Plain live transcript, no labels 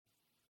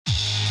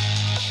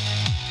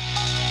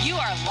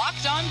are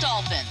Locked On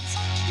Dolphins,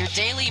 your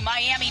daily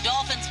Miami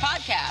Dolphins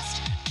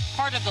podcast,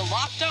 part of the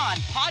Locked On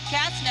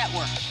Podcast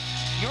Network,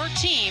 your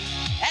team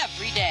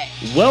every day.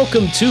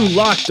 Welcome to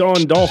Locked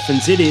On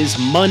Dolphins. It is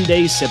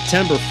Monday,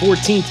 September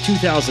 14th,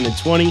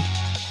 2020,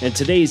 and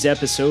today's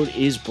episode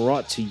is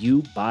brought to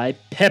you by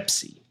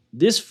Pepsi.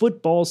 This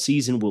football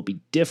season will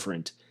be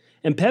different,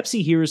 and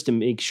Pepsi here is to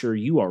make sure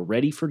you are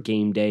ready for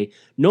game day,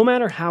 no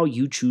matter how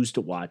you choose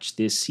to watch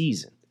this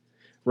season.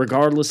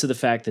 Regardless of the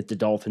fact that the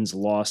Dolphins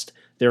lost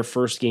their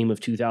first game of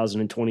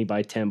 2020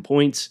 by 10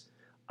 points,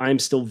 I'm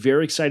still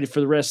very excited for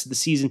the rest of the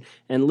season.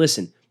 And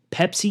listen,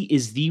 Pepsi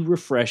is the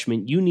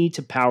refreshment you need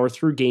to power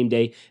through game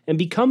day and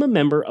become a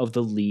member of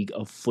the League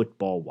of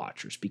Football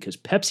Watchers, because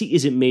Pepsi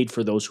isn't made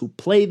for those who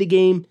play the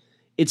game,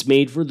 it's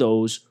made for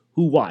those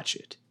who watch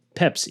it.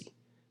 Pepsi,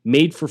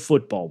 made for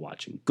football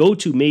watching. Go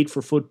to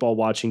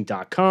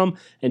madeforfootballwatching.com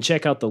and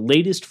check out the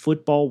latest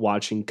football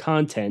watching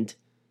content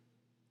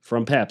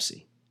from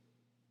Pepsi.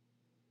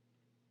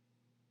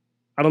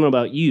 I don't know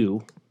about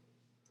you,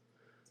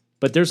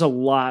 but there's a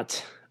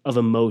lot of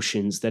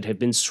emotions that have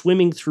been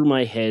swimming through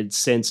my head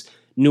since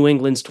New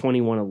England's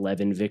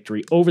 21-11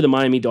 victory over the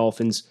Miami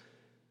Dolphins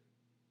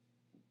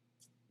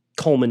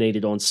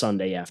culminated on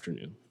Sunday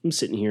afternoon. I'm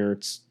sitting here,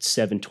 it's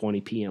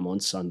 7:20 p.m.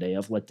 on Sunday.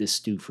 I've let this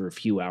stew for a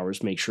few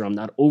hours, make sure I'm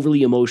not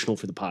overly emotional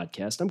for the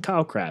podcast. I'm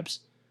Kyle Krabs,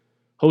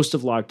 host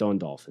of Locked On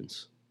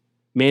Dolphins,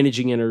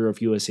 managing editor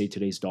of USA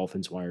Today's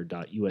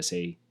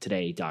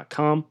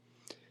DolphinsWire.usatoday.com,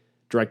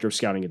 director of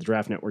scouting at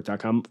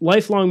thedraftnetwork.com,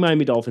 lifelong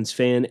Miami Dolphins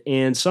fan,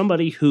 and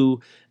somebody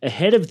who,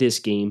 ahead of this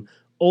game,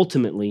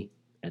 ultimately,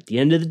 at the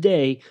end of the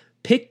day,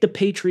 picked the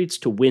Patriots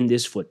to win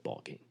this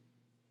football game.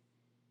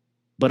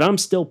 But I'm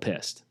still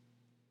pissed.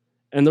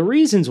 And the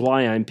reasons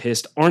why I'm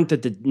pissed aren't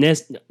that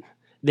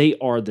they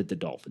are that the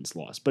Dolphins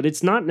lost. But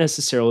it's not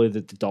necessarily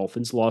that the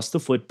Dolphins lost the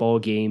football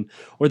game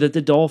or that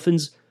the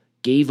Dolphins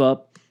gave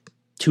up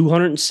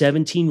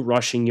 217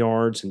 rushing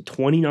yards and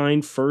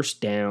 29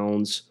 first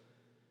downs.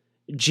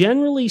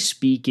 Generally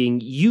speaking,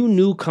 you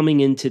knew coming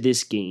into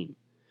this game,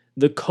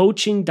 the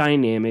coaching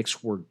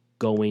dynamics were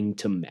going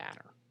to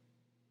matter.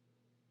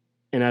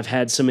 And I've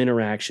had some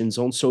interactions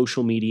on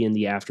social media in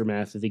the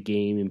aftermath of the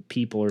game, and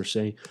people are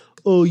saying,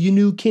 oh, you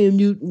knew Cam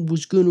Newton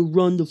was going to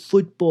run the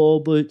football,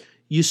 but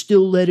you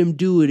still let him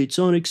do it. It's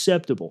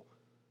unacceptable.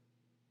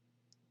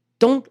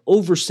 Don't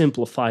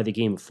oversimplify the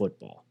game of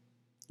football.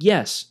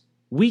 Yes,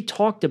 we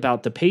talked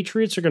about the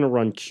Patriots are going to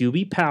run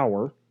QB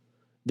power.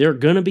 They're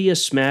going to be a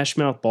smash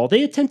mouth ball.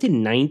 They attempted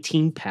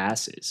 19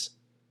 passes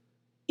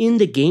in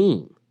the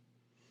game.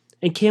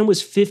 And Cam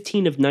was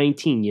 15 of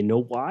 19. You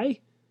know why?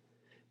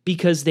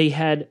 Because they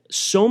had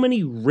so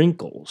many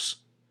wrinkles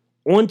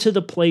onto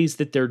the plays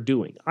that they're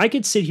doing. I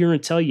could sit here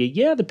and tell you,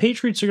 yeah, the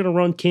Patriots are going to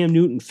run Cam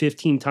Newton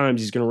 15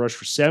 times. He's going to rush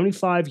for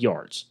 75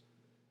 yards.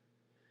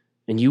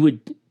 And you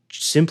would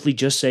simply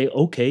just say,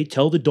 okay,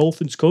 tell the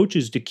Dolphins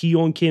coaches to key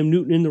on Cam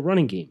Newton in the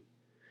running game.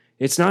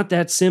 It's not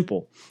that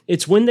simple.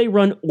 It's when they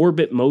run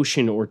orbit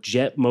motion or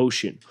jet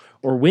motion,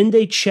 or when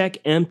they check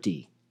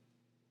empty,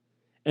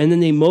 and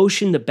then they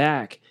motion the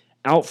back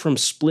out from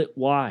split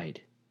wide,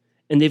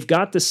 and they've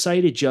got the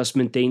sight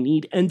adjustment they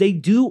need, and they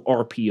do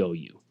RPO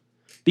you.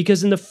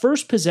 Because in the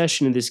first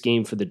possession of this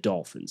game for the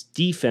Dolphins,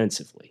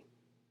 defensively,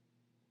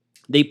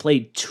 they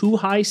played two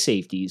high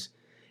safeties,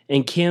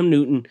 and Cam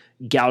Newton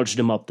gouged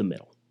them up the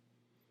middle.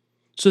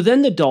 So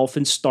then the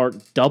Dolphins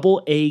start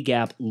double A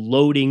gap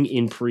loading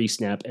in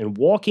pre-snap and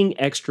walking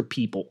extra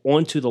people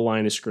onto the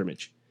line of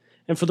scrimmage.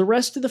 And for the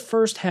rest of the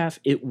first half,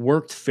 it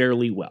worked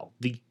fairly well.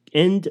 The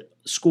end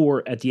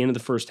score at the end of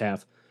the first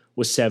half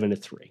was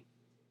 7-3.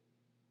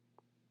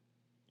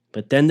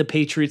 But then the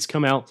Patriots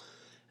come out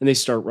and they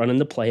start running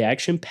the play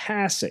action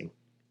passing.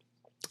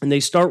 And they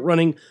start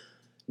running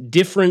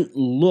different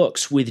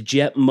looks with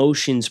jet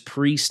motions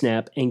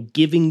pre-snap and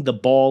giving the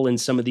ball in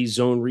some of these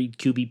zone read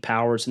QB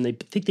powers. And they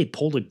think they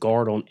pulled a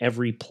guard on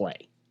every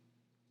play.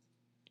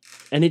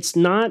 And it's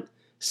not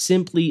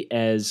simply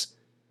as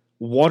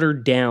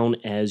watered down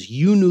as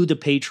you knew the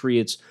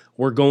Patriots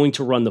were going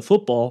to run the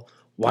football.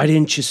 Why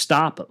didn't you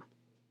stop them?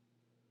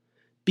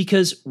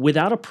 Because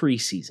without a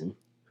preseason,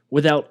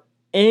 without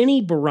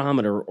any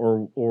barometer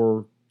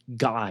or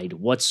guide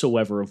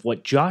whatsoever of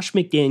what Josh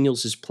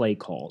McDaniels' play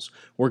calls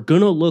were going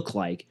to look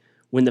like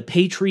when the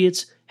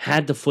Patriots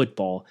had the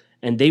football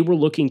and they were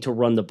looking to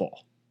run the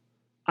ball.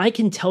 I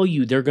can tell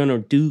you they're going to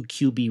do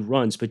QB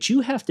runs, but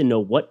you have to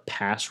know what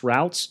pass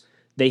routes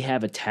they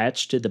have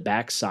attached to the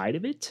backside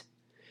of it.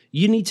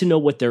 You need to know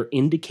what their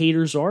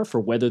indicators are for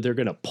whether they're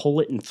going to pull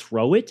it and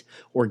throw it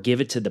or give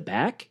it to the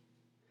back.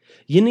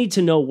 You need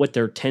to know what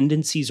their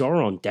tendencies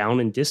are on down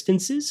and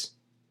distances.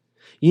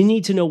 You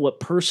need to know what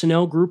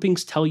personnel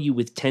groupings tell you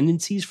with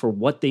tendencies for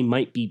what they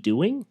might be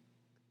doing.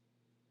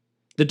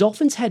 The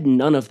Dolphins had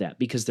none of that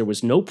because there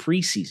was no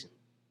preseason.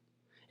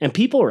 And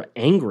people are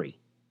angry.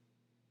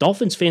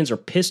 Dolphins fans are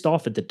pissed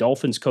off at the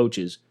Dolphins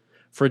coaches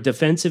for a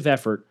defensive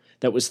effort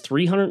that was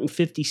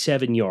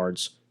 357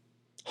 yards,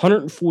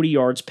 140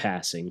 yards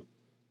passing,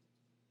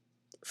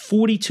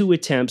 42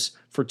 attempts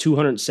for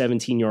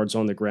 217 yards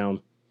on the ground,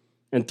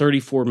 and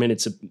 34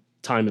 minutes of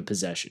time of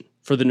possession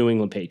for the New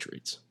England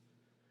Patriots.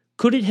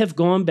 Could it have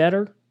gone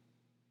better?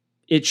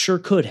 It sure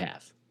could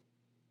have.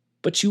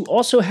 But you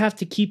also have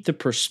to keep the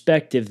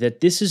perspective that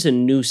this is a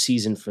new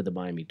season for the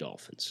Miami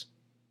Dolphins.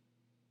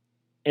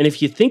 And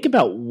if you think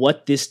about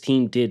what this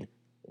team did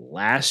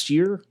last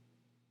year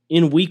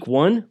in Week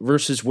 1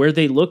 versus where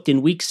they looked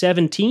in Week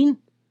 17,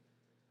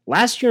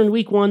 last year in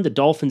Week 1, the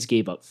Dolphins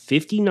gave up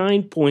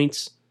 59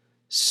 points,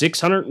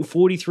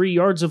 643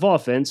 yards of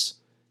offense,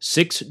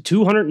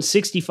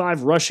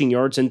 265 rushing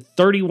yards, and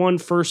 31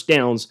 first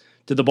downs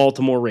to the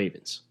Baltimore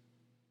Ravens.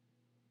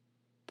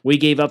 We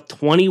gave up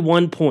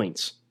 21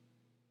 points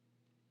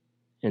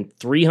and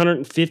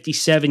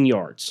 357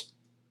 yards.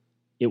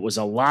 It was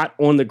a lot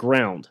on the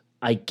ground.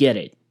 I get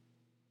it.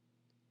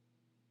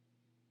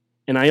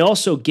 And I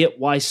also get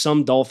why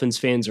some Dolphins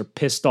fans are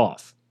pissed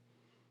off.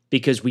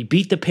 Because we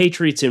beat the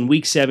Patriots in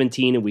Week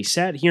 17 and we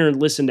sat here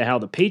and listened to how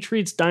the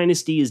Patriots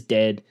dynasty is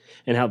dead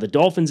and how the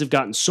Dolphins have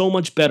gotten so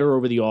much better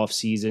over the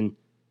offseason.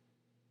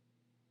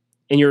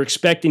 And you're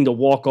expecting to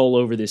walk all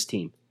over this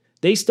team.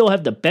 They still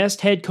have the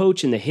best head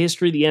coach in the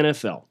history of the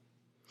NFL.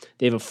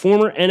 They have a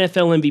former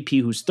NFL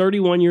MVP who's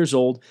 31 years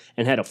old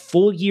and had a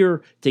full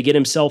year to get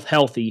himself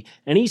healthy,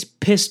 and he's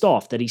pissed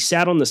off that he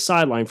sat on the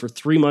sideline for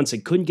 3 months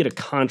and couldn't get a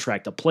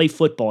contract to play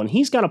football, and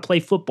he's got to play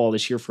football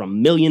this year for $1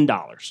 million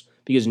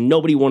because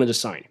nobody wanted to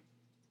sign him.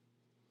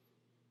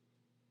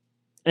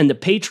 And the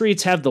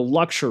Patriots have the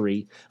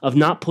luxury of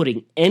not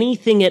putting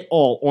anything at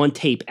all on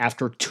tape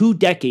after 2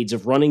 decades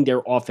of running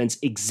their offense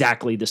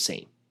exactly the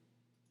same,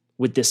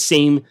 with the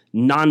same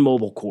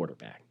non-mobile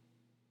quarterback.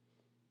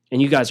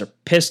 And you guys are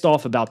pissed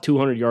off about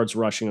 200 yards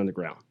rushing on the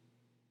ground.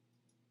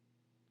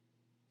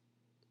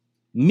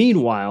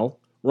 Meanwhile,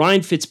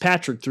 Ryan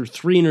Fitzpatrick threw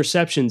 3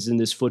 interceptions in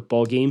this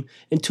football game,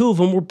 and 2 of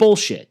them were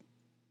bullshit.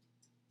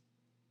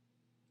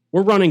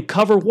 We're running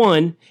cover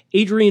 1.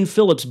 Adrian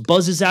Phillips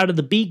buzzes out of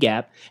the B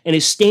gap and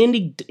is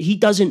standing. He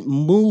doesn't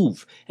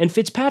move. And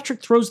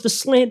Fitzpatrick throws the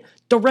slant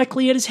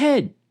directly at his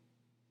head.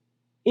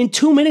 In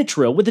 2-minute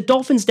drill with the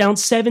Dolphins down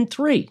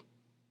 7-3.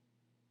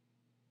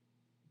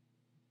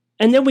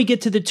 And then we get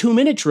to the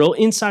 2-minute drill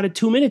inside of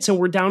 2 minutes and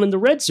we're down in the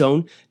red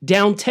zone,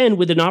 down 10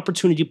 with an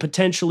opportunity to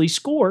potentially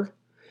score.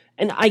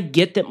 And I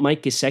get that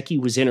Mike Gesicki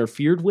was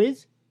interfered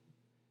with.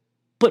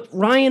 But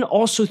Ryan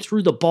also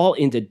threw the ball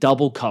into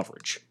double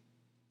coverage.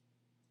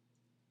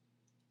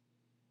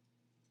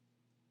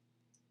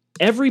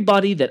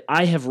 Everybody that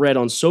I have read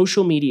on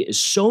social media is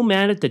so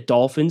mad at the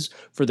Dolphins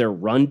for their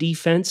run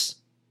defense.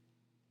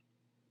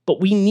 But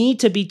we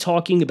need to be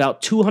talking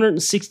about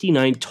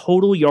 269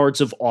 total yards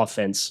of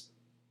offense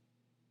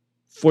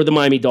for the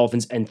Miami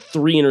Dolphins and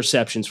 3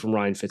 interceptions from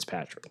Ryan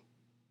Fitzpatrick.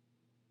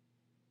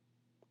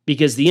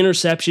 Because the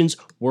interceptions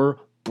were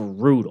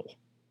brutal.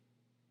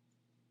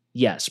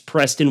 Yes,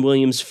 Preston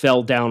Williams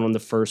fell down on the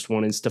first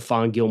one and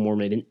Stephon Gilmore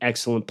made an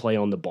excellent play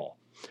on the ball.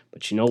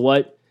 But you know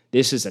what?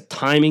 This is a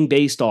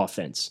timing-based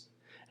offense.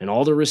 And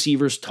all the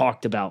receivers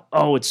talked about,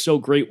 oh, it's so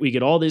great. We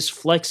get all this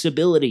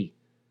flexibility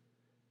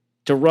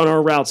to run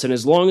our routes. And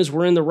as long as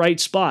we're in the right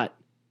spot,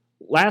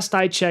 last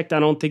I checked, I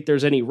don't think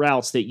there's any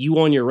routes that you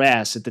on your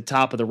ass at the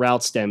top of the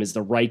route stem is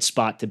the right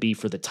spot to be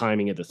for the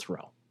timing of the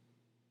throw.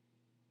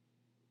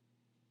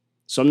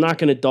 So I'm not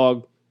going to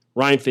dog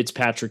Ryan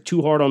Fitzpatrick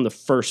too hard on the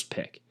first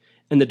pick.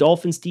 And the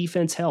Dolphins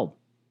defense held.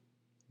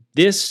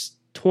 This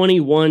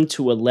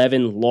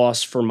 21-11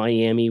 loss for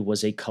Miami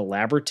was a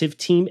collaborative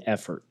team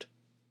effort.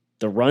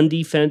 The run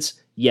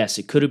defense, yes,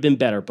 it could have been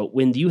better, but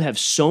when you have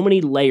so many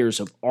layers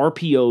of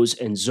RPOs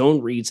and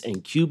zone reads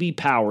and QB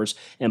powers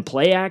and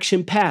play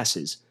action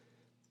passes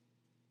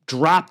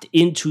dropped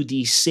into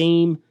the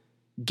same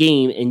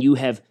game and you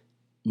have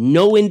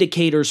no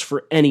indicators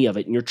for any of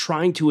it and you're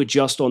trying to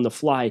adjust on the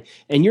fly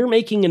and you're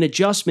making an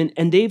adjustment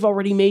and they've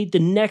already made the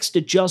next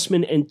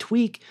adjustment and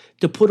tweak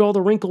to put all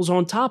the wrinkles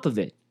on top of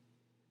it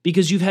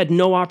because you've had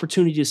no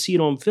opportunity to see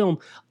it on film,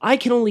 I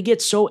can only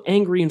get so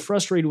angry and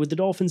frustrated with the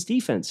Dolphins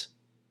defense.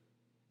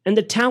 And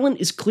the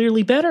talent is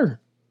clearly better.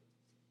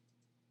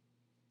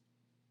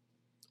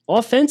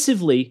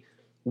 Offensively,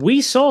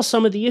 we saw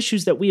some of the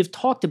issues that we have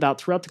talked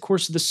about throughout the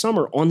course of the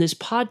summer on this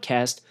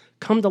podcast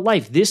come to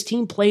life. This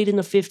team played in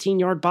the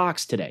 15-yard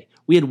box today.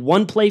 We had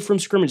 1 play from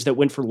scrimmage that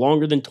went for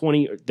longer than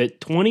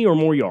 20 or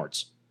more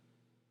yards.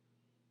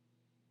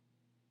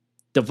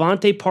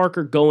 Devontae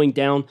Parker going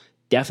down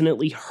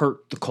definitely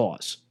hurt the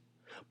cause.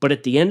 But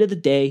at the end of the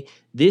day,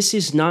 this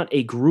is not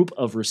a group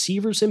of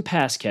receivers and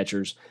pass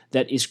catchers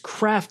that is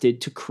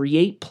crafted to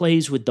create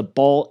plays with the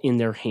ball in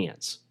their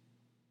hands.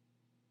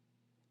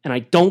 And I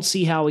don't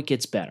see how it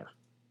gets better.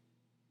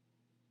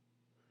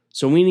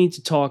 So we need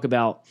to talk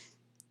about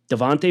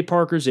Devontae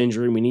Parker's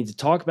injury. We need to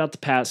talk about the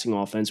passing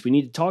offense. We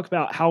need to talk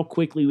about how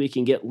quickly we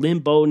can get Lynn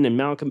Bowden and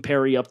Malcolm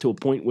Perry up to a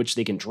point in which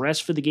they can dress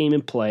for the game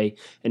and play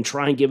and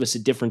try and give us a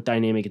different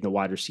dynamic in the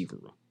wide receiver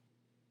room.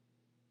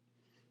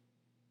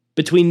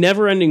 Between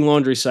never-ending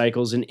laundry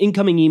cycles and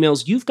incoming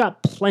emails, you've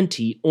got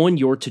plenty on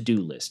your to-do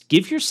list.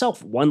 Give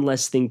yourself one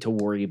less thing to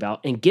worry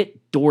about and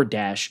get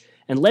DoorDash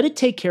and let it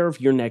take care of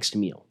your next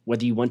meal.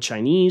 Whether you want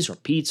Chinese or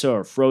pizza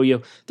or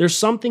froyo, there's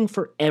something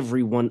for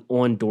everyone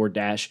on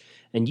DoorDash,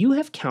 and you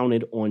have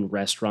counted on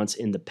restaurants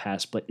in the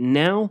past, but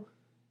now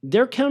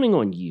they're counting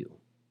on you.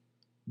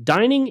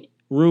 Dining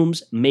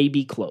rooms may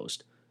be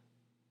closed,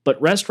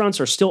 but restaurants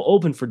are still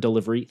open for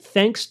delivery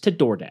thanks to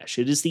DoorDash.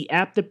 It is the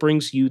app that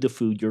brings you the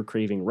food you're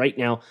craving right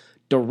now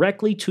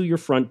directly to your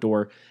front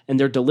door, and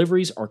their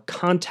deliveries are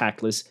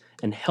contactless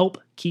and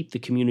help keep the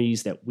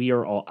communities that we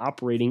are all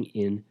operating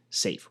in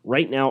safe.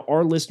 Right now,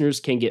 our listeners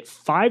can get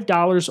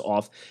 $5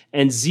 off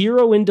and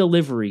 0 in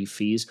delivery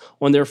fees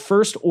on their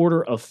first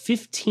order of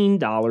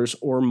 $15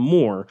 or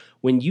more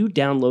when you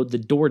download the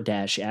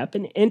DoorDash app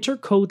and enter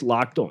code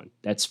LOCKEDON.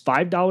 That's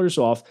 $5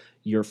 off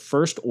your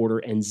first order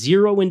and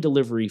 0 in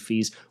delivery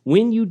fees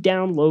when you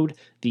download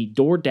the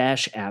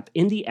DoorDash app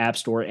in the App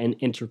Store and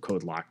enter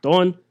code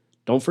LOCKEDON.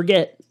 Don't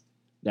forget,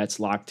 that's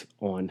locked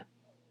on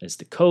as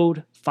the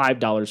code,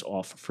 $5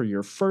 off for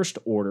your first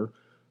order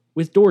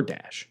with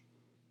DoorDash.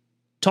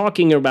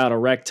 Talking about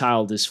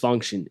erectile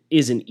dysfunction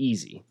isn't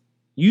easy.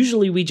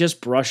 Usually we just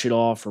brush it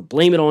off or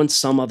blame it on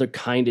some other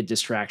kind of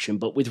distraction,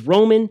 but with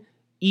Roman,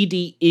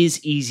 ED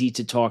is easy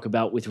to talk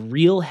about with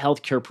real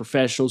healthcare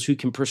professionals who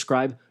can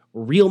prescribe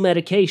real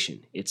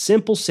medication. It's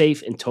simple,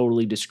 safe, and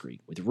totally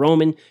discreet. With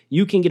Roman,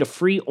 you can get a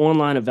free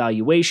online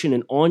evaluation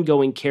and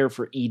ongoing care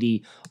for ED,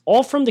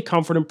 all from the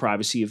comfort and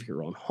privacy of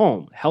your own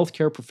home. A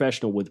healthcare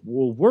professional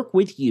will work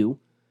with you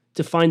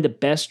to find the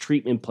best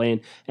treatment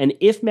plan, and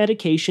if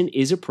medication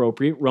is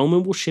appropriate,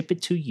 Roman will ship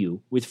it to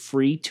you with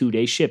free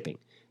 2-day shipping.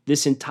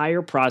 This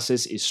entire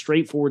process is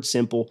straightforward,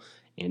 simple,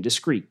 and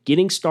discreet.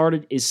 Getting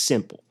started is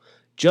simple.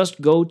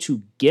 Just go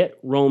to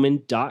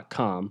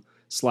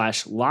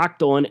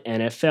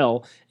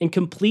GetRoman.com/LockedOnNFL and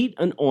complete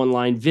an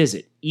online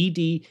visit.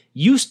 ED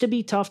used to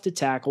be tough to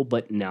tackle,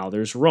 but now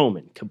there's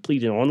Roman.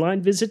 Complete an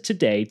online visit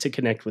today to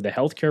connect with a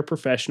healthcare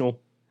professional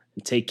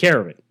and take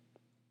care of it.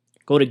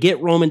 Go to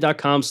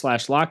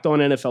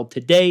GetRoman.com/LockedOnNFL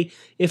today.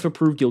 If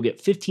approved, you'll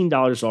get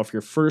 $15 off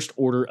your first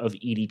order of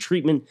ED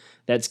treatment.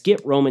 That's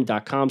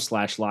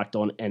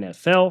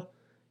GetRoman.com/LockedOnNFL.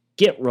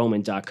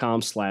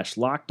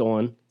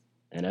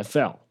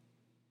 GetRoman.com/LockedOnNFL.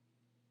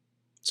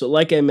 So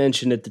like I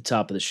mentioned at the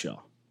top of the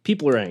show,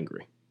 people are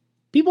angry.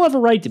 People have a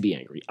right to be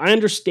angry. I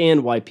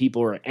understand why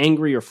people are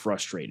angry or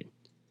frustrated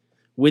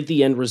with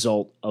the end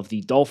result of the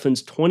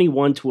Dolphins'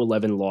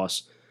 21-11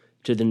 loss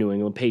to the New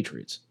England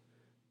Patriots.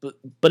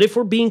 But if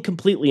we're being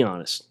completely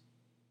honest,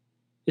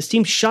 this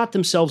team shot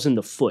themselves in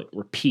the foot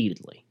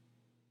repeatedly.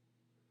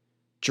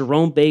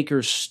 Jerome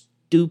Baker's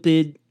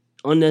stupid,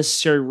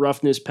 unnecessary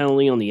roughness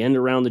penalty on the end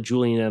around the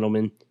Julian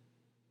Edelman.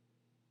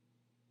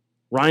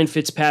 Ryan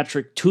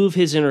Fitzpatrick, 2 of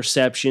his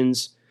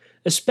interceptions,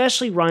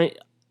 especially Ryan.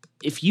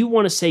 If you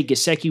want to say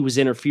Gesicki was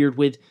interfered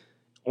with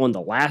on the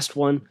last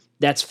one,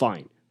 that's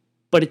fine.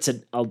 But it's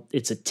a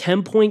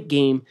 10-point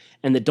game,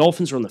 and the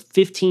Dolphins are on the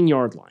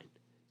 15-yard line.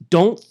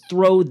 Don't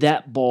throw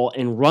that ball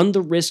and run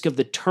the risk of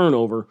the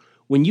turnover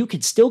when you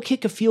could still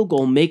kick a field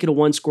goal and make it a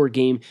 1-score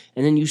game,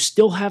 and then you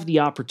still have the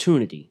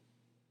opportunity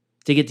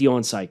to get the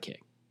onside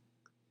kick.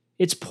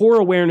 It's poor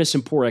awareness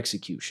and poor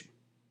execution.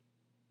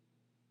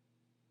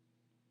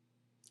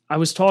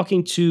 I'm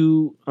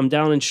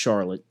down in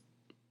Charlotte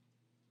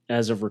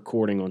as of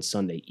recording on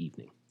Sunday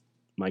evening.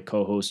 My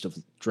co-host of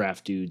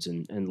Draft Dudes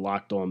and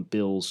Locked On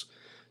Bills,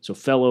 so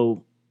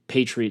fellow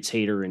Patriots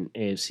hater and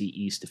AFC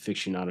East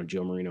aficionado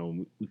Joe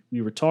Marino.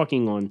 We were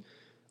talking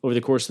over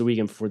the course of the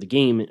weekend before the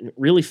game, and it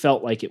really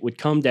felt like it would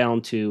come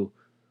down to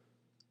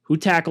who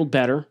tackled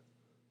better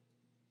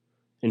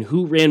and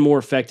who ran more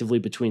effectively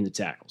between the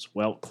tackles.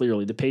 Well,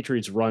 clearly the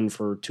Patriots run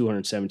for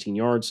 217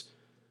 yards.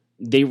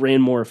 They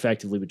ran more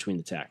effectively between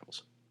the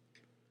tackles.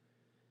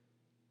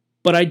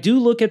 But I do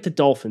look at the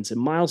Dolphins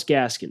and Myles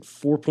Gaskin,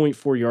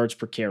 4.4 yards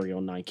per carry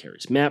on 9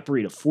 carries. Matt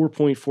Breida,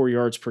 4.4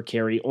 yards per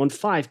carry on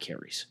 5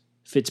 carries.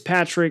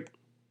 Fitzpatrick,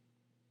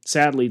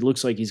 sadly,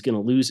 looks like he's going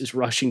to lose his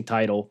rushing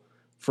title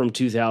from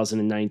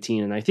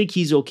 2019, and I think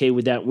he's okay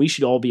with that, and we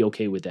should all be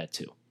okay with that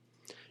too.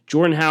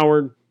 Jordan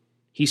Howard,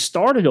 he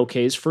started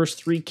okay. His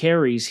first 3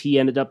 carries, he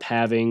ended up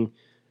having,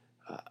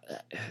 I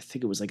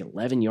think it was like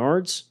 11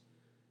 yards,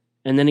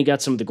 and then he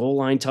got some of the goal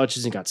line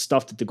touches and got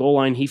stuffed at the goal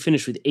line. He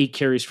finished with 8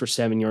 carries for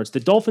 7 yards. The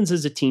Dolphins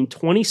as a team,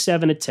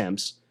 27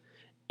 attempts,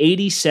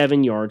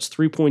 87 yards,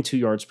 3.2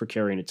 yards per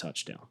carry, and a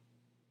touchdown.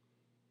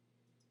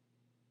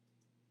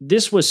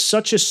 This was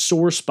such a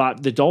sore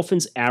spot. The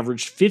Dolphins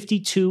averaged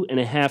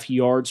 52.5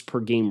 yards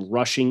per game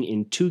rushing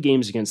in 2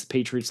 games against the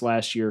Patriots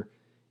last year,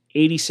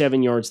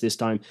 87 yards this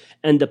time.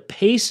 And the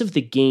pace of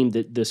the game,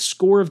 the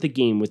score of the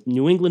game, with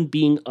New England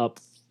being up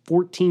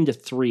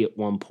 14-3 at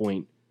one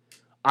point,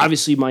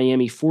 obviously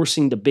Miami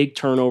forcing the big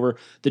turnover.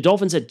 The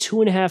Dolphins had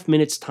 2.5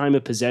 minutes time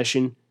of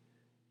possession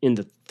in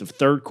the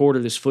third quarter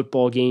of this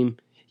football game.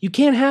 You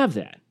can't have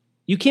that.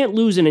 You can't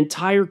lose an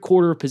entire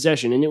quarter of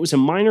possession, and it was a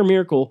minor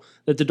miracle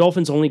that the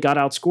Dolphins only got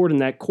outscored in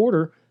that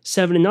quarter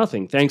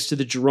 7-0, thanks to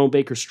the Jerome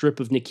Baker strip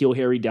of N'Keal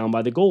Harry down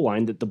by the goal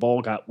line that the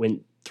ball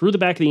went through the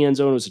back of the end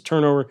zone. It was a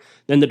turnover.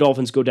 Then the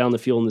Dolphins go down the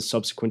field in the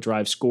subsequent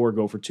drive, score,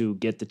 go for 2,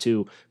 get the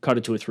 2, cut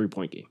it to a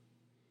 3-point game.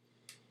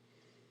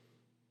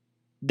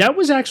 That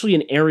was actually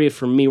an area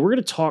for me. We're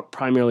going to talk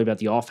primarily about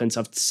the offense.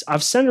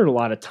 I've centered a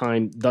lot of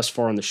time thus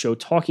far on the show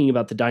talking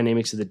about the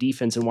dynamics of the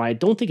defense and why I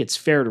don't think it's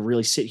fair to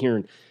really sit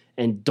here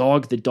and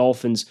dog the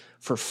Dolphins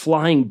for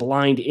flying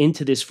blind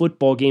into this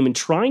football game and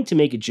trying to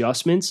make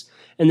adjustments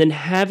and then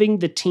having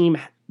the team,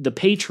 the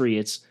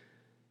Patriots,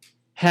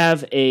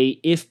 have a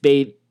if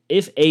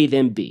A,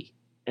 then B.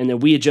 And then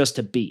we adjust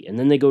to B. And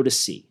then they go to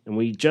C. And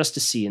we adjust to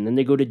C. And then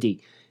they go to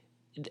D.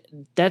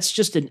 That's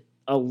just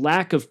a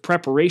lack of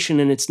preparation,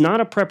 and it's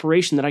not a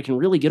preparation that I can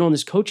really get on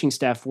this coaching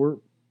staff for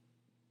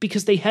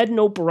because they had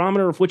no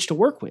barometer of which to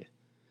work with.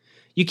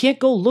 You can't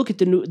go look at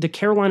the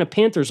Carolina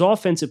Panthers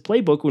offensive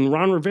playbook when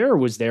Ron Rivera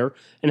was there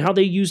and how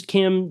they used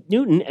Cam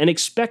Newton and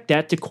expect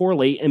that to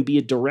correlate and be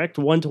a direct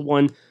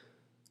one-to-one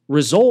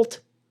result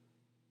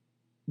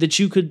that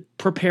you could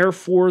prepare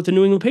for the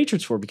New England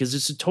Patriots for because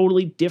it's a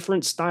totally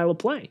different style of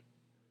play.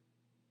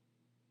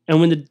 And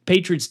when the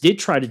Patriots did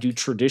try to do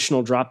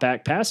traditional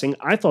drop-back passing,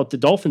 I thought the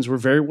Dolphins were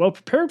very well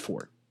prepared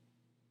for it.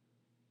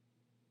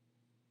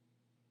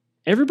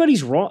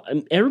 Everybody's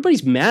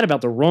mad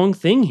about the wrong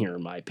thing here,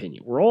 in my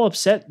opinion. We're all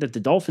upset that the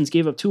Dolphins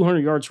gave up 200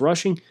 yards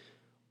rushing.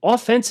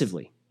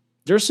 Offensively,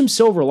 there's some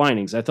silver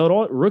linings. I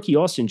thought rookie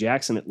Austin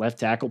Jackson at left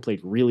tackle played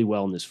really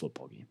well in this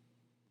football game.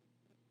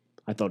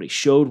 I thought he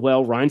showed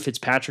well. Ryan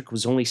Fitzpatrick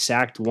was only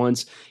sacked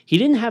once. He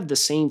didn't have the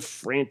same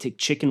frantic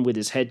chicken with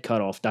his head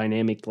cut off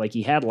dynamic like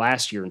he had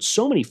last year in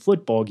so many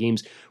football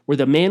games where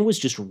the man was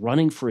just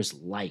running for his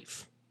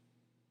life.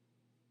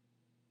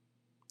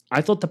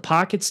 I thought the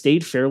pocket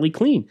stayed fairly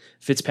clean.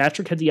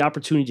 Fitzpatrick had the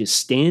opportunity to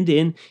stand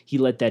in. He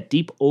let that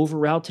deep over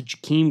route to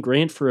Jakeem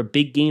Grant for a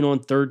big gain on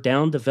third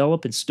down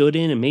develop and stood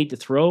in and made the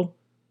throw.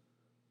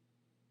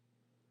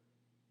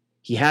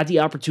 He had the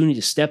opportunity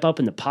to step up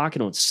in the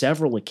pocket on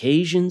several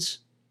occasions.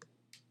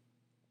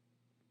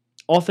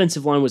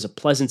 Offensive line was a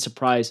pleasant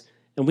surprise,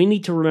 and we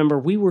need to remember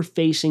we were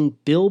facing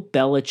Bill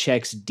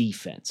Belichick's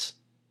defense.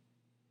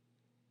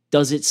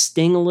 Does it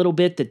sting a little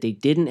bit that they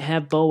didn't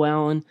have Bo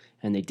Allen,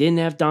 and they didn't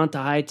have Donta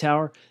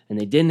Hightower, and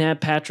they didn't have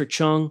Patrick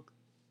Chung?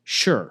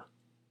 Sure,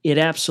 it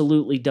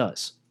absolutely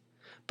does.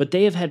 But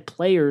they have had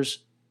players,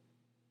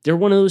 they're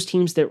one of those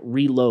teams that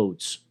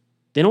reloads.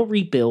 They don't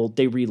rebuild,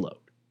 they reload.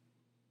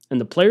 And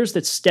the players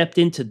that stepped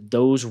into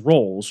those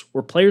roles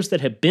were players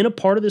that have been a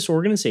part of this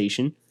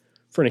organization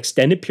for an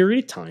extended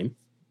period of time.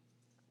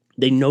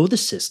 They know the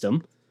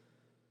system,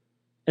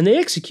 and they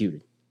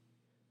executed.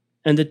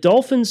 And the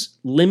Dolphins'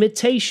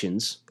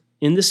 limitations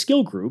in the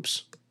skill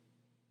groups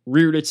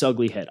reared its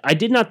ugly head. I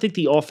did not think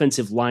the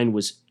offensive line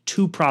was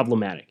too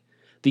problematic.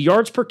 The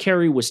yards per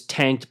carry was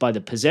tanked by the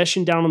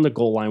possession down on the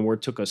goal line where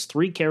it took us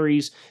 3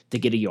 carries to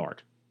get a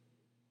yard.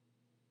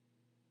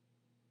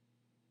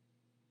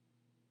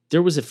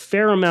 There was a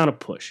fair amount of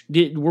push.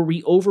 Were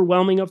we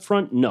overwhelming up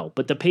front? No,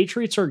 but the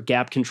Patriots are a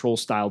gap control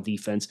style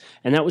defense,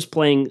 and that was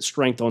playing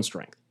strength on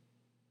strength.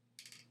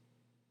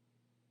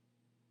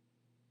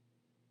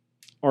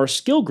 Our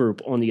skill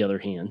group, on the other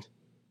hand,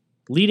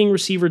 leading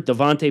receiver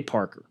Devontae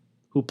Parker,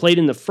 who played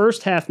in the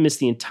first half, missed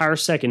the entire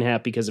second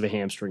half because of a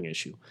hamstring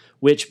issue,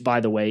 which, by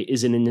the way,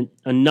 is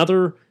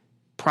another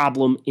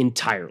problem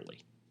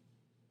entirely.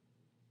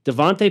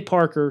 Devontae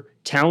Parker,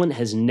 talent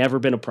has never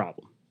been a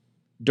problem.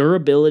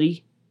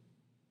 Durability,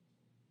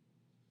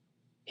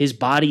 his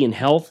body and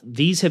health,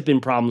 these have been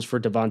problems for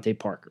Devontae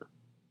Parker.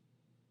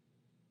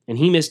 And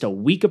he missed a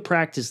week of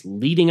practice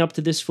leading up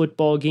to this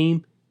football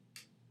game,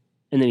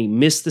 and then he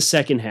missed the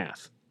second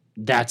half.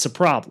 That's a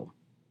problem.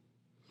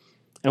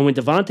 And when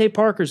Devontae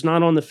Parker's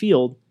not on the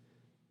field,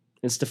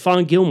 and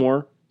Stephon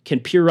Gilmore can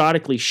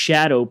periodically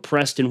shadow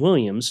Preston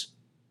Williams,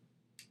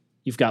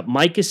 you've got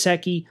Mike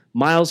Gesicki,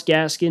 Myles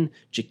Gaskin,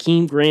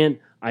 Jakeem Grant,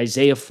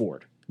 Isaiah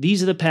Ford.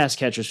 These are the pass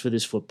catchers for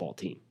this football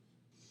team.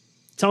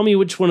 Tell me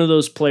which one of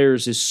those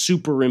players is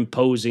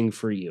superimposing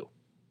for you.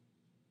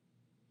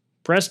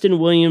 Preston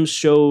Williams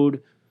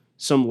showed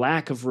some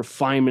lack of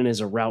refinement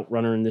as a route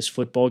runner in this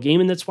football game,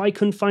 and that's why he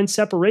couldn't find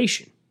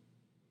separation.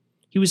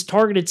 He was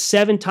targeted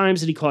 7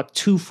 times and he caught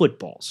 2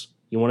 footballs.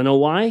 You want to know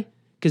why?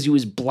 Because he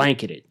was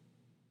blanketed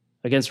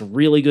against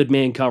really good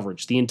man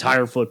coverage the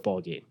entire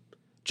football game,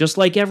 just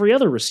like every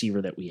other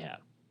receiver that we have.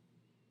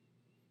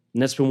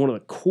 And that's been one of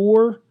the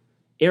core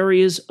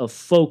areas of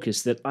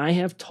focus that I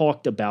have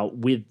talked about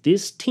with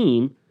this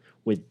team,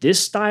 with this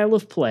style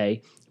of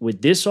play,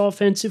 with this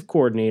offensive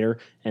coordinator,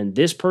 and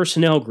this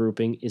personnel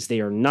grouping, is they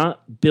are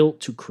not built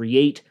to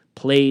create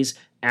plays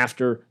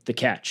after the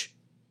catch.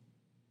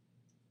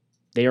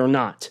 They are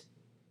not.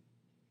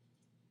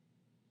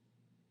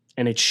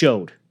 And it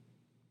showed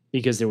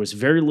because there was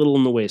very little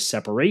in the way of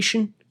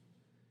separation,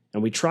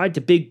 and we tried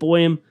to big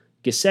boy him.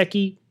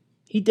 Gesicki,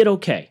 he did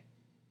okay.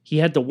 He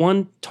had the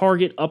one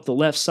target up the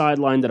left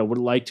sideline that I would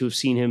have liked to have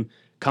seen him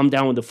come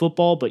down with the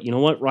football, but you know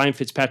what? Ryan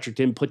Fitzpatrick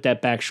didn't put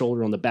that back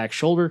shoulder on the back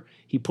shoulder.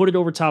 He put it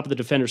over top of the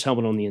defender's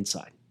helmet on the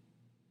inside.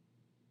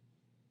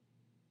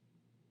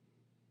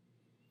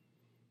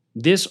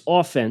 This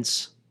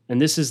offense,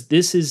 and this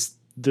is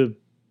the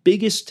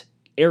biggest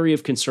area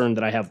of concern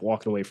that I have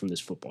walking away from this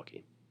football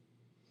game.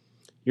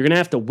 You're going to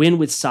have to win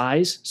with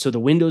size, so the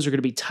windows are going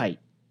to be tight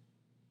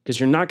because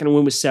you're not going to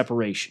win with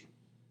separation.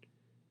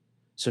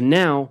 So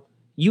now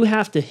you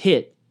have to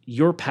hit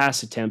your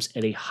pass attempts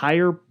at a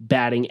higher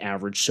batting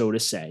average, so to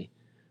say,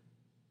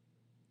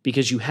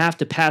 because you have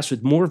to pass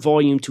with more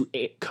volume to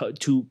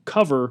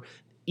cover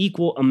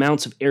equal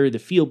amounts of area of the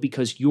field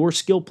because your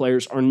skill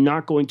players are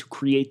not going to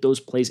create those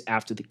plays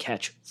after the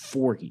catch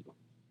for you.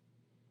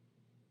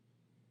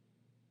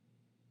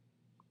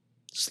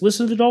 Just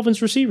listen to the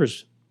Dolphins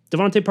receivers.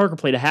 Devontae Parker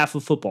played a half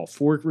of football,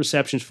 4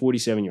 receptions,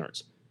 47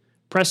 yards.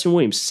 Preston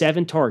Williams,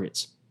 7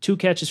 targets, 2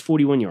 catches,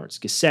 41 yards.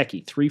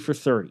 Gesicki, 3 for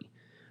 30.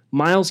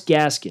 Myles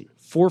Gaskin,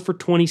 4 for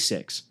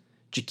 26.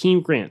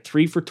 Jakeem Grant,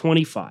 3 for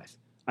 25.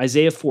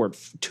 Isaiah Ford,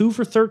 2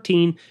 for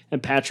 13.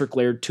 And Patrick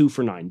Laird, 2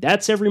 for 9.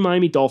 That's every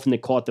Miami Dolphin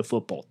that caught the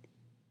football.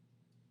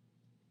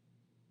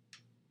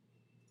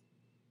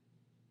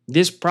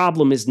 This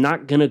problem is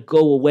not going to go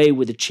away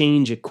with a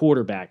change at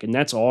quarterback, and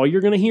that's all you're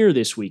going to hear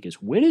this week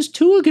is, when is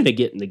Tua going to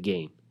get in the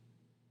game?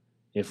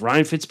 If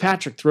Ryan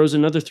Fitzpatrick throws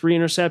another 3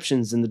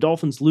 interceptions and the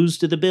Dolphins lose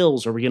to the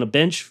Bills, are we going to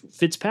bench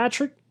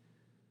Fitzpatrick?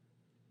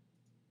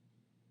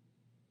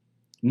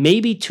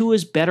 Maybe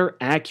Tua's better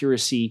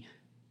accuracy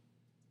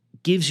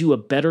gives you a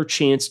better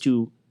chance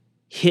to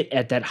hit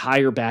at that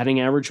higher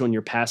batting average on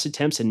your pass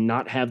attempts and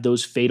not have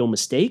those fatal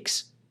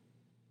mistakes.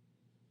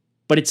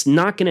 But it's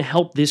not going to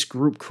help this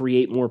group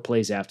create more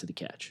plays after the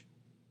catch.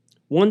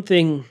 One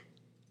thing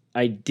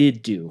I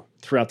did do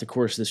throughout the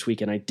course of this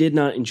weekend, I did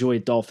not enjoy a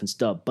Dolphins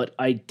dub, but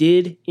I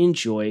did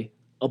enjoy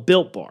a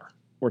Built Bar,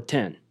 or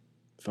 10,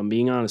 if I'm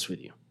being honest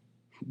with you.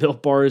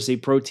 Built Bar is a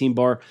protein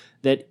bar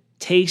that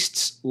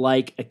tastes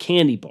like a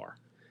candy bar.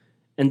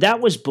 And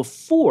that was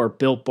before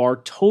Built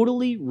Bar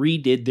totally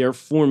redid their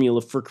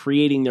formula for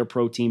creating their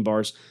protein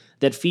bars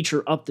that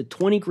feature up to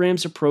 20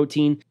 grams of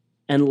protein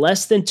and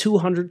less than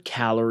 200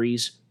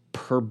 calories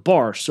per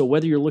bar. So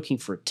whether you're looking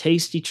for a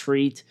tasty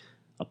treat,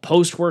 a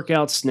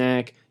post-workout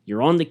snack,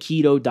 you're on the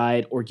keto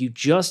diet, or you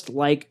just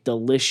like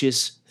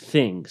delicious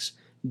things,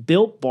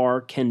 Built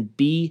Bar can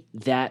be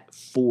that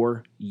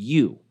for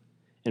you.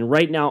 And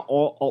right now,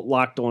 all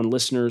Locked On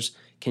listeners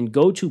can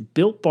go to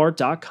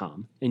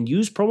BuiltBar.com and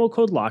use promo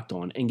code Locked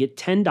On and get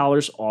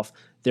 $10 off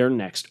their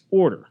next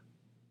order.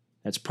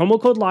 That's promo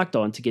code Locked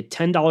On to get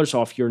 $10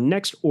 off your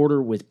next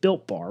order with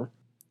Built Bar.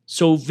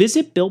 So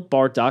visit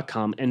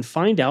BuiltBar.com and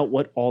find out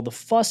what all the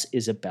fuss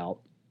is about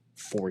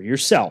for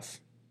yourself.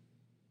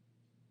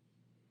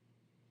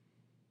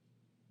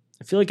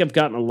 I feel like I've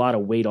gotten a lot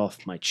of weight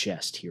off my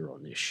chest here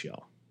on this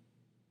show.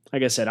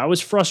 Like I said, I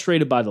was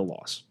frustrated by the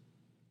loss.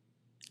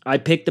 I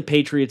picked the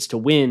Patriots to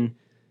win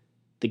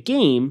the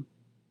game,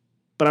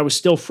 but I was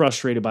still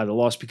frustrated by the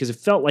loss because it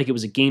felt like it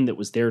was a game that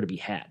was there to be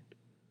had.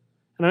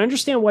 And I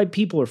understand why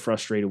people are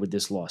frustrated with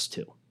this loss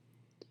too.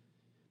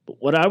 But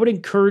what I would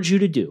encourage you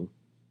to do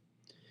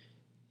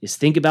is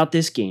think about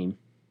this game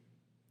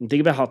and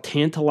think about how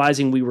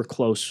tantalizing we were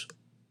close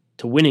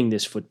to winning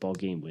this football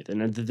game with.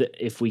 And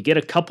if we get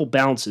a couple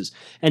bounces,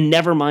 and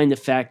never mind the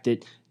fact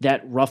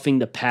that roughing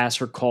the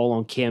passer call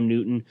on Cam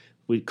Newton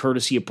with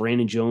courtesy of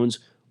Brandon Jones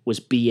was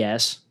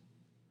BS,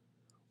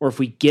 or if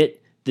we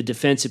get the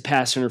defensive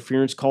pass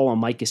interference call on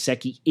Mike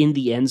Gesicki in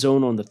the end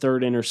zone on the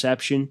 3rd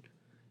interception,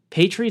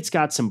 Patriots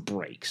got some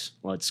breaks.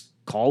 Let's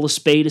call a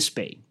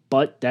spade,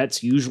 but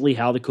that's usually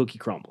how the cookie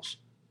crumbles.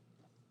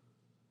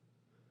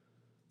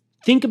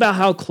 Think about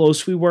how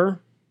close we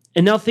were,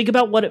 and now think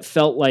about what it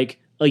felt like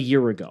a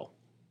year ago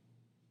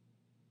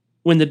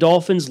when the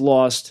Dolphins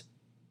lost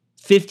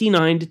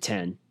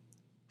 59-10,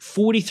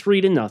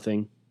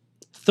 43-0,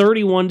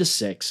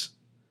 31-6,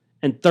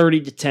 and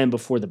 30-10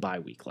 before the bye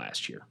week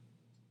last year.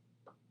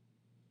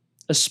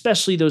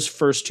 Especially those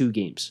first 2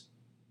 games.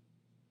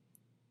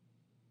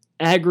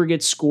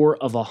 Aggregate score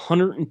of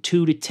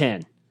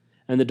 102-10,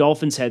 and the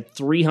Dolphins had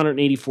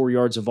 384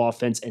 yards of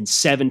offense and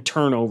 7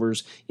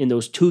 turnovers in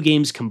those 2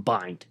 games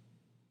combined.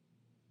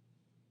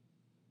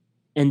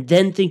 And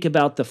then think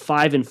about the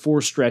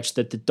 5-4 stretch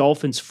that the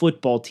Dolphins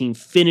football team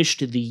finished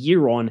the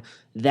year on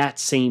that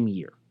same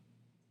year.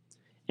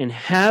 And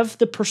have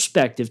the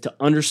perspective to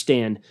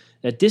understand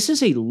that this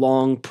is a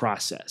long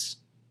process.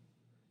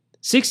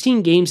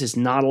 16 games is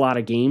not a lot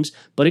of games,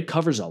 but it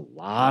covers a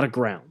lot of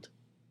ground.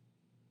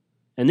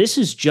 And this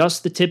is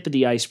just the tip of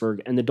the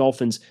iceberg, and the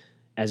Dolphins,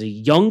 as a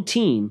young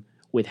team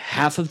with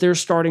half of their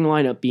starting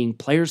lineup being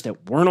players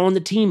that weren't on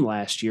the team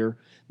last year,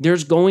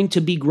 there's going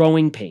to be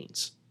growing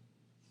pains.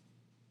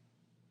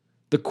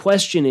 The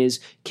question is,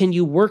 can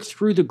you work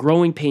through the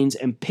growing pains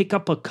and pick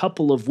up a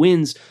couple of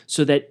wins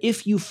so that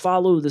if you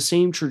follow the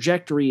same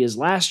trajectory as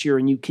last year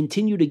and you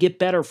continue to get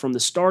better from the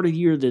start of the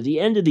year to the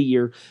end of the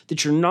year,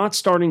 that you're not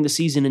starting the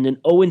season in an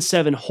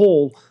 0-7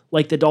 hole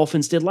like the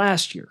Dolphins did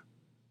last year?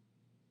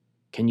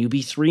 Can you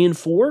be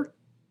 3-4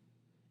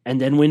 and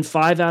then win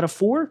 5 out of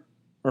 4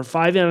 or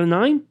 5 out of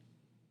 9?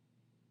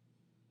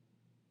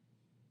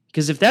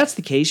 Because if that's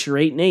the case, you're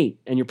 8-8,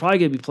 and you're probably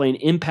going to be playing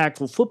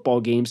impactful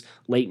football games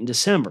late in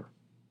December.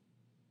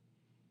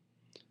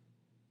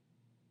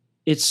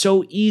 It's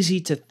so easy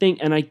to think,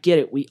 and I get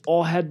it, we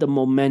all had the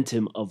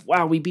momentum of,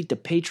 wow, we beat the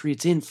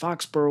Patriots in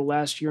Foxborough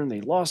last year, and they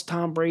lost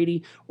Tom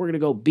Brady. We're going to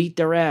go beat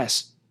their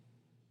ass.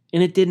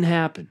 And it didn't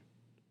happen.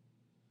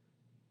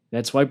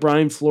 That's why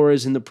Brian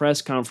Flores in the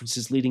press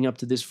conferences leading up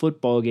to this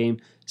football game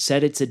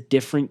said it's a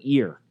different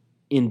year.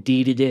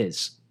 Indeed it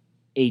is.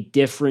 A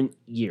different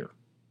year.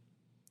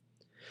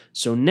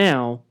 So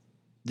now,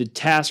 the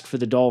task for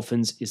the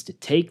Dolphins is to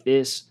take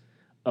this,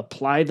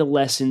 apply the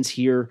lessons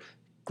here,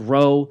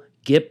 grow,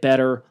 get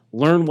better,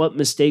 learn what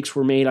mistakes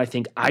were made. I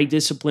think eye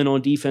discipline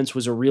on defense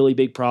was a really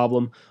big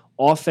problem.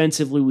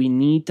 Offensively, we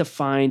need to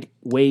find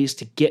ways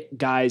to get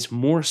guys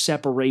more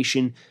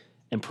separation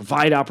and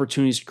provide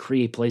opportunities to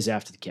create plays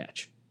after the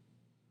catch.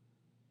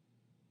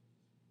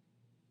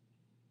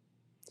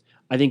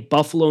 I think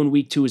Buffalo in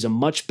week 2 is a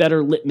much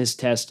better litmus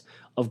test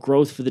of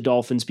growth for the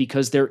Dolphins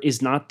because there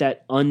is not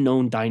that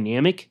unknown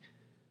dynamic.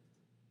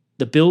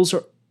 The Bills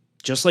are,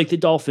 just like the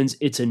Dolphins,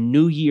 it's a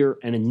new year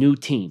and a new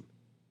team.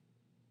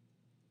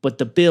 But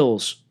the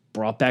Bills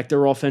brought back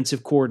their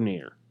offensive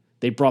coordinator.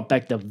 They brought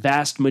back the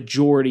vast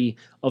majority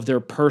of their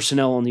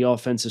personnel on the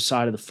offensive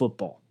side of the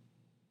football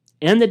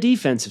and the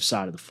defensive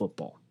side of the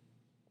football.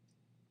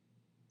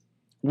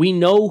 We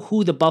know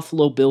who the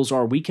Buffalo Bills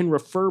are. We can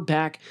refer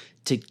back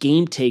to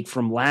game tape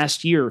from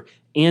last year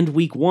and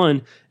week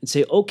 1 and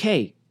say,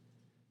 okay,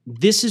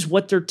 this is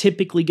what they're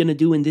typically going to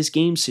do in this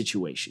game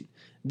situation.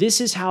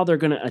 This is how they're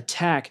going to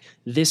attack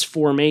this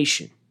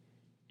formation.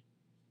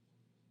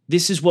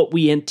 This is what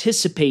we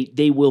anticipate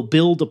they will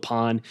build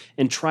upon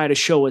and try to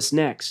show us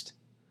next.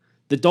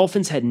 The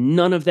Dolphins had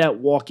none of that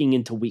walking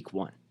into week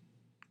 1.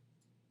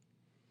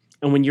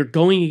 And when you're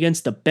going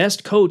against the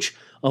best coach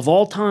of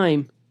all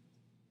time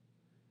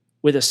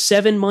with a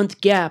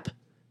 7-month gap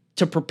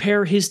to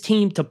prepare his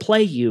team to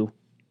play you,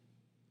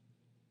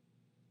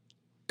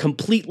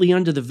 completely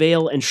under the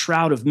veil and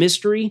shroud of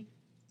mystery,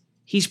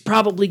 he's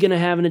probably going to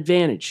have an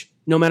advantage,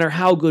 no matter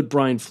how good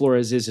Brian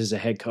Flores is as a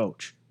head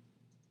coach.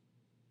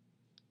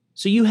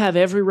 So you have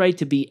every right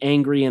to be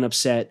angry and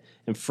upset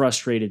and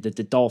frustrated that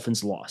the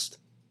Dolphins lost.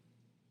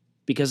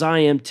 Because I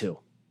am too.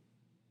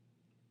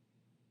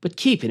 But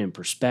keep it in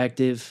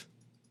perspective,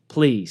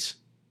 please.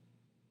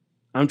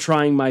 I'm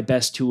trying my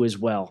best to as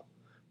well.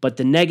 But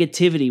the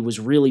negativity was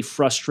really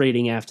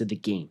frustrating after the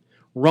game.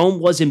 Rome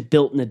wasn't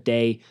built in a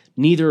day,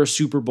 neither are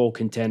Super Bowl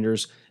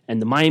contenders,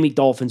 and the Miami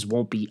Dolphins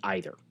won't be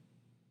either.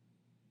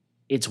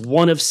 It's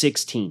 1 of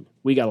 16.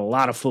 We got a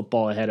lot of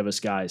football ahead of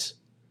us, guys.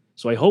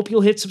 So I hope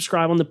you'll hit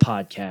subscribe on the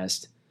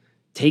podcast.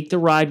 Take the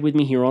ride with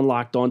me here on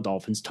Locked On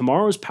Dolphins.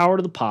 Tomorrow's Power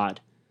to the Pod.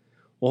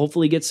 We'll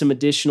hopefully get some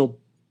additional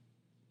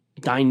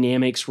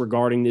dynamics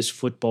regarding this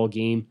football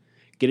game.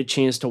 Get a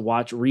chance to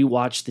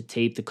rewatch the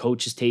tape. The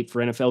coach's tape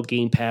for NFL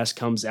Game Pass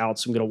comes out,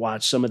 so I'm going to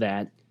watch some of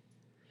that.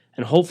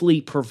 And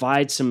hopefully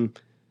provide some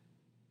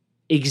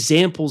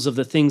examples of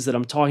the things that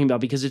I'm talking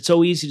about, because it's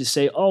so easy to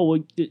say, oh,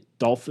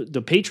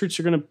 the Patriots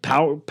are going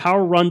to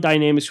power run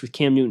dynamics with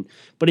Cam Newton.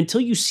 But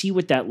until you see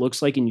what that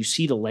looks like and you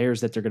see the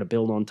layers that they're going to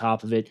build on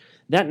top of it,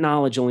 that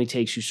knowledge only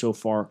takes you so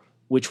far,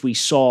 which we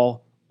saw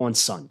on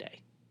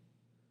Sunday.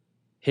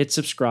 Hit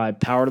subscribe,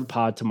 Power to the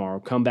Pod tomorrow.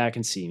 Come back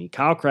and see me.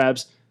 Kyle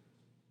Krabs,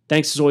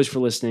 thanks as always for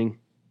listening.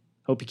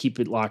 Hope you keep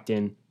it locked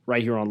in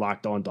right here on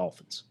Locked On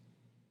Dolphins.